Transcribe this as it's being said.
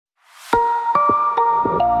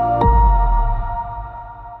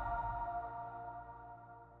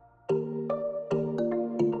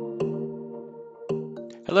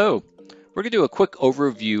Hello, we're going to do a quick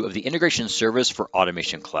overview of the integration service for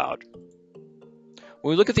Automation Cloud.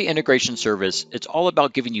 When we look at the integration service, it's all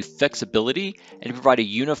about giving you flexibility and to provide a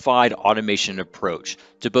unified automation approach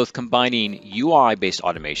to both combining UI-based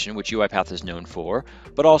automation, which UiPath is known for,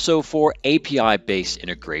 but also for API-based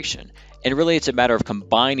integration. And really, it's a matter of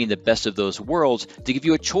combining the best of those worlds to give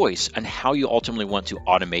you a choice on how you ultimately want to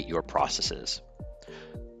automate your processes.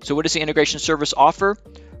 So what does the integration service offer?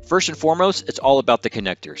 First and foremost, it's all about the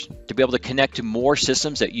connectors, to be able to connect to more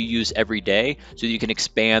systems that you use every day so that you can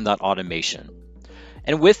expand that automation.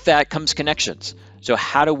 And with that comes connections. So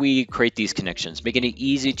how do we create these connections? Making it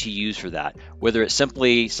easy to use for that, whether it's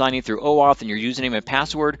simply signing through OAuth and your username and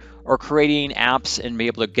password, or creating apps and be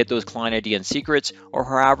able to get those client ID and secrets, or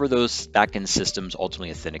however those backend systems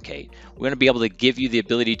ultimately authenticate. We're going to be able to give you the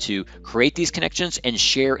ability to create these connections and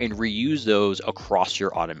share and reuse those across your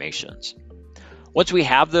automations. Once we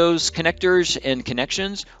have those connectors and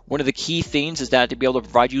connections, one of the key things is that to be able to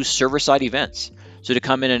provide you server-side events. So to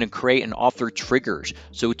come in and create and author triggers,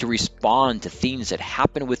 so to respond to things that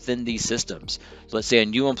happen within these systems. So let's say a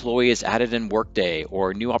new employee is added in Workday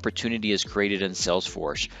or a new opportunity is created in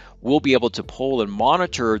Salesforce. We'll be able to pull and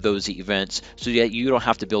monitor those events so that you don't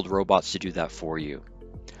have to build robots to do that for you.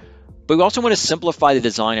 But we also want to simplify the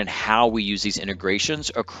design and how we use these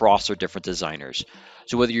integrations across our different designers.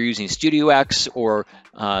 So whether you're using StudioX or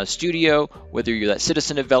Studio, whether you're that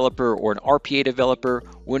citizen developer or an RPA developer,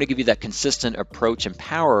 we want to give you that consistent approach and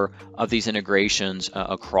power of these integrations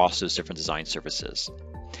across those different design services.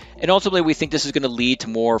 And ultimately, we think this is going to lead to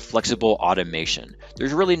more flexible automation.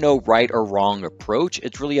 There's really no right or wrong approach.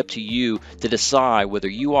 It's really up to you to decide whether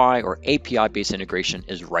UI or API-based integration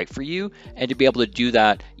is right for you and to be able to do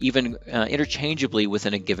that even interchangeably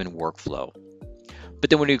within a given workflow. But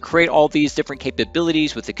then when we create all these different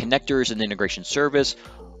capabilities with the connectors and the integration service,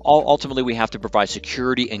 ultimately we have to provide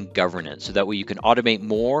security and governance so that way you can automate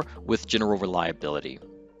more with general reliability.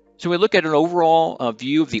 So when we look at an overall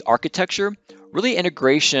view of the architecture, really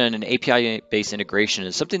integration and API-based integration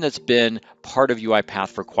is something that's been part of UiPath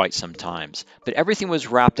for quite some time, but everything was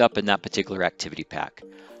wrapped up in that particular activity pack.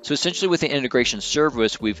 So essentially with the integration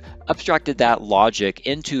service, we've abstracted that logic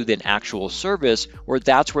into the actual service where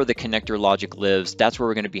that's where the connector logic lives. That's where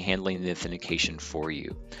we're going to be handling the authentication for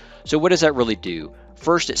you. So what does that really do?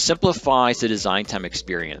 First, it simplifies the design time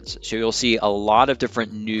experience. So you'll see a lot of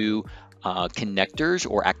different new connectors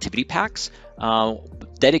or activity packs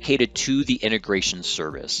dedicated to the integration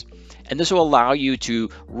service. And this will allow you to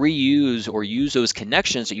reuse or use those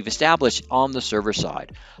connections that you've established on the server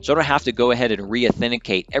side. So I don't have to go ahead and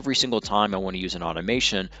re-authenticate every single time I want to use an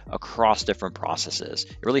automation across different processes.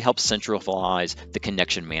 It really helps centralize the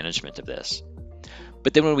connection management of this.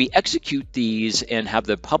 But then when we execute these and have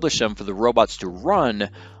them publish them for the robots to run,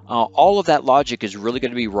 all of that logic is really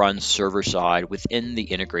going to be run server-side within the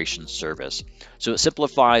integration service. So it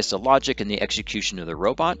simplifies the logic and the execution of the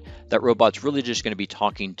robot. That robot's really just going to be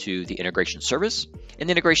talking to the integration service. And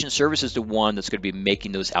the integration service is the one that's going to be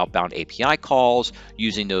making those outbound API calls,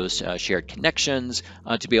 using those shared connections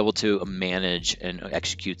to be able to manage and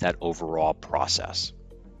execute that overall process.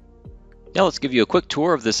 Now let's give you a quick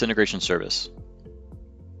tour of this integration service.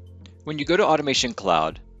 When you go to Automation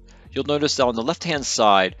Cloud, you'll notice that on the left-hand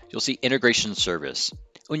side, you'll see Integration Service.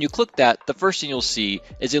 When you click that, the first thing you'll see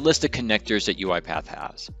is a list of connectors that UiPath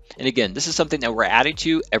has. And again, this is something that we're adding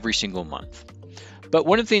to every single month. But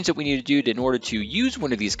one of the things that we need to do in order to use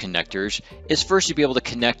one of these connectors is first to be able to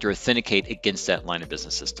connect or authenticate against that line of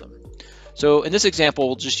business system. So in this example,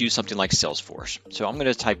 we'll just use something like Salesforce. So I'm going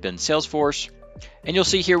to type in Salesforce. And you'll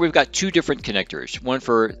see here we've got two different connectors, one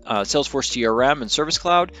for Salesforce CRM and Service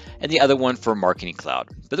Cloud, and the other one for Marketing Cloud.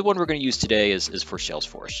 But the one we're going to use today is for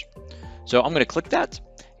Salesforce. So I'm going to click that.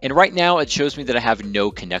 And right now it shows me that I have no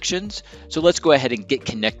connections. So let's go ahead and get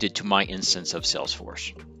connected to my instance of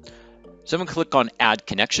Salesforce. So I'm going to click on Add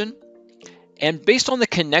Connection. And based on the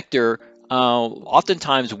connector,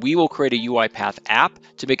 oftentimes we will create a UiPath app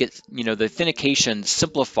to make it, the authentication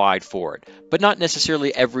simplified for it, but not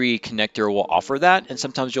necessarily every connector will offer that. And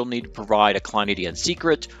sometimes you'll need to provide a client ID and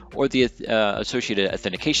secret or the associated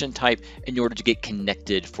authentication type in order to get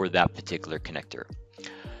connected for that particular connector.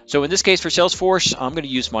 So in this case for Salesforce, I'm going to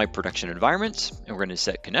use my production environment and we're going to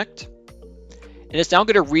set connect. And it's now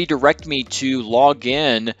going to redirect me to log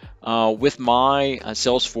in with my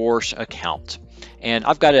Salesforce account. And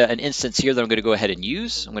I've got an instance here that I'm going to go ahead and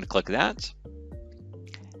use. I'm going to click that.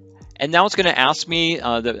 And now it's going to ask me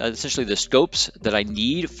essentially the scopes that I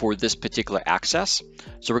need for this particular access.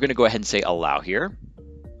 So we're going to go ahead and say allow here.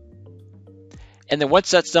 And then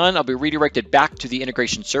once that's done, I'll be redirected back to the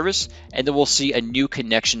integration service, and then we'll see a new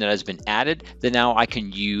connection that has been added that now I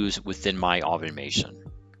can use within my automation.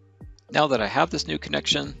 Now that I have this new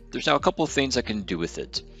connection, there's now a couple of things I can do with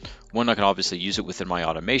it. One, I can obviously use it within my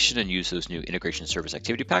automation and use those new integration service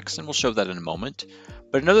activity packs, and we'll show that in a moment.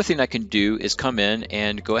 But another thing I can do is come in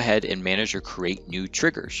and go ahead and manage or create new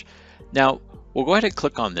triggers. Now, we'll go ahead and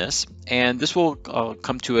click on this, and this will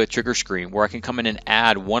come to a trigger screen where I can come in and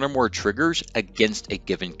add one or more triggers against a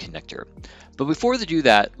given connector. But before we do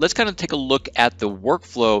that, let's kind of take a look at the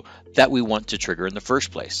workflow that we want to trigger in the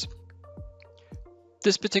first place.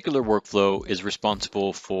 This particular workflow is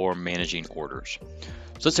responsible for managing orders.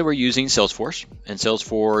 So let's say we're using Salesforce. In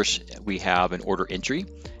Salesforce, we have an order entry,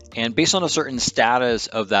 and based on a certain status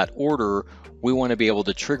of that order, we want to be able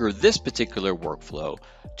to trigger this particular workflow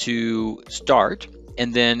to start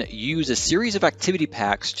and then use a series of activity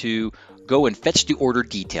packs to go and fetch the order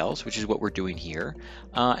details, which is what we're doing here,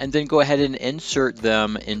 and then go ahead and insert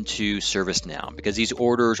them into ServiceNow, because these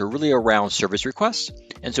orders are really around service requests,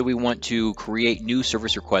 and so we want to create new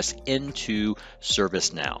service requests into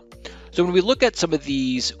ServiceNow. So when we look at some of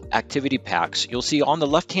these activity packs, you'll see on the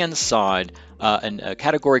left-hand side a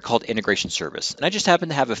category called Integration Service. And I just happen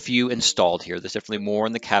to have a few installed here. There's definitely more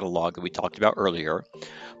in the catalog that we talked about earlier.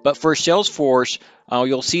 But for Salesforce,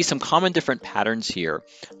 you'll see some common different patterns here.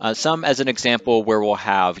 Some, as an example, where we'll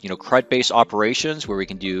have CRUD-based operations where we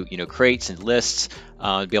can do crates and lists,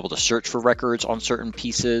 be able to search for records on certain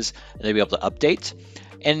pieces, and then be able to update.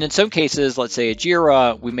 And in some cases, let's say a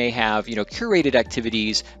Jira, we may have curated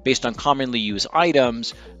activities based on commonly used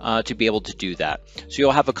items to be able to do that. So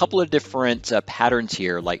you'll have a couple of different patterns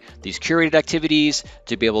here, like these curated activities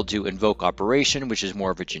to be able to invoke operation, which is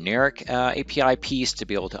more of a generic API piece to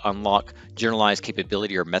be able to unlock generalized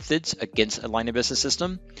capability or methods against a line of business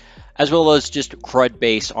system, as well as just CRUD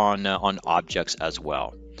based on objects as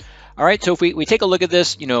well. All right, so if we take a look at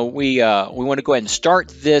this, we want to go ahead and start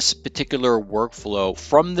this particular workflow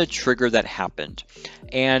from the trigger that happened.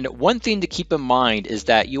 And one thing to keep in mind is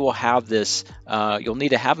that you will have this, you'll need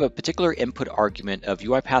to have a particular input argument of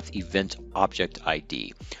UiPath event object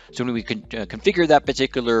ID. So when we can configure that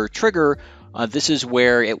particular trigger, this is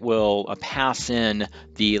where it will pass in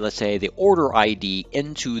the, let's say, the order ID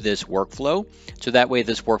into this workflow. So that way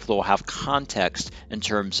this workflow will have context in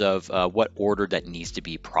terms of what order that needs to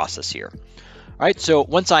be processed here. All right, so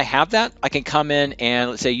once I have that, I can come in and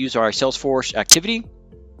let's say use our Salesforce activity.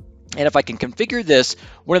 And if I can configure this,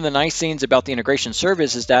 one of the nice things about the integration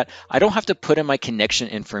service is that I don't have to put in my connection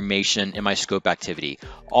information in my scope activity.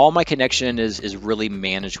 All my connection is really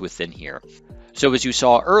managed within here. So as you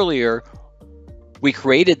saw earlier, we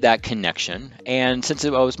created that connection, and since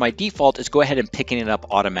it was my default, it's go ahead and picking it up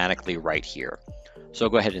automatically right here. So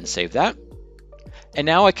I'll go ahead and save that. And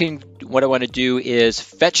now what I want to do is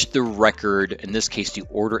fetch the record, in this case the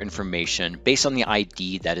order information, based on the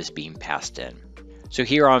ID that is being passed in. So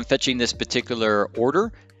here I'm fetching this particular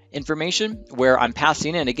order information where I'm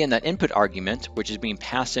passing in, again, that input argument, which is being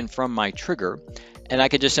passed in from my trigger. And I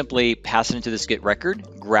could just simply pass it into this get record,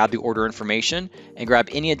 grab the order information, and grab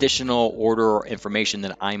any additional order or information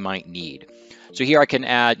that I might need. So here I can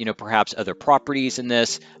add, perhaps other properties in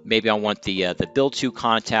this. Maybe I want the bill to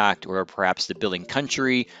contact, or perhaps the billing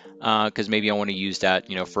country, because maybe I want to use that,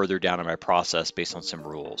 further down in my process based on some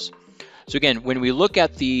rules. So again, when we look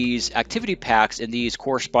at these activity packs and these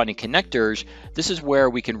corresponding connectors, this is where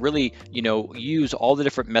we can really, use all the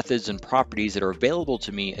different methods and properties that are available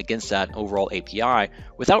to me against that overall API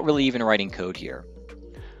without really even writing code here.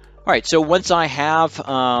 All right, so once I have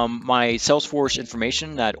my Salesforce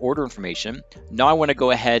information, that order information, now I want to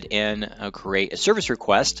go ahead and create a service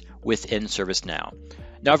request within ServiceNow.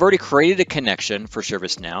 Now I've already created a connection for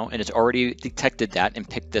ServiceNow, and it's already detected that and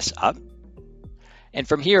picked this up. And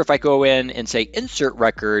from here, if I go in and say insert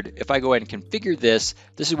record, if I go ahead and configure this,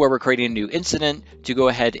 this is where we're creating a new incident to go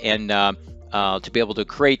ahead and to be able to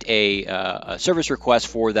create a service request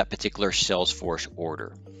for that particular Salesforce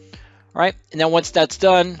order. All right, and now once that's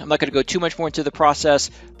done, I'm not going to go too much more into the process,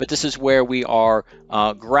 but this is where we are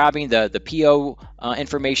grabbing the PO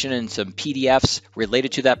information and some PDFs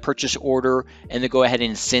related to that purchase order, and then go ahead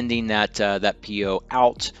and sending that PO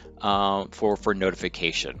out for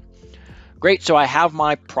notification. Great, so I have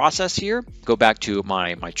my process here. Go back to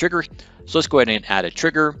my trigger. So let's go ahead and add a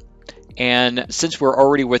trigger. And since we're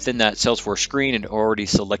already within that Salesforce screen and already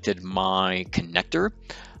selected my connector,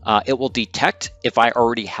 it will detect if I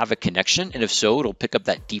already have a connection, and if so, it'll pick up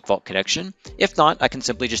that default connection. If not, I can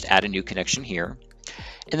simply just add a new connection here.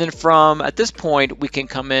 And then at this point, we can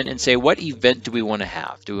come in and say, what event do we want to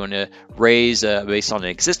have? Do we want to raise based on an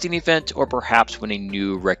existing event, or perhaps when a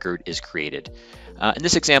new record is created? In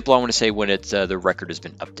this example, I want to say when it's the record has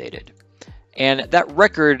been updated. And that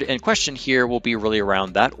record in question here will be really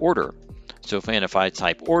around that order. So if I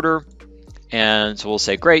type order, and so we'll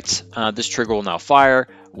say, great, this trigger will now fire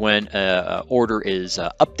when order is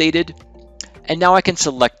updated. And now I can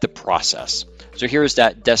select the process. So here's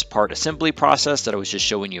that desk part assembly process that I was just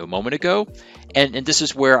showing you a moment ago. And this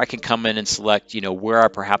is where I can come in and select, where I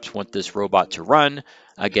perhaps want this robot to run.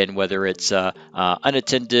 Again, whether it's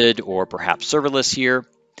unattended or perhaps serverless here.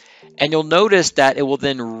 And you'll notice that it will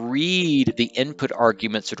then read the input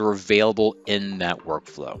arguments that are available in that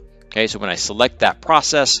workflow. Okay, so when I select that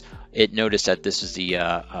process, it noticed that this is the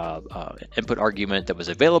input argument that was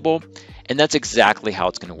available, and that's exactly how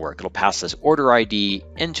it's going to work. It'll pass this order ID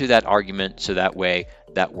into that argument, so that way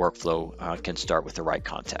that workflow can start with the right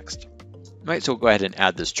context. All right, so we'll go ahead and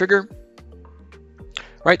add this trigger.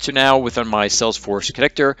 All right, so now within my Salesforce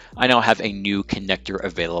connector, I now have a new connector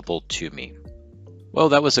available to me. Well,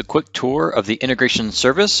 that was a quick tour of the integration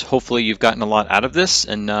service. Hopefully you've gotten a lot out of this,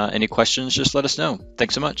 and any questions, just let us know.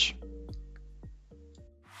 Thanks so much.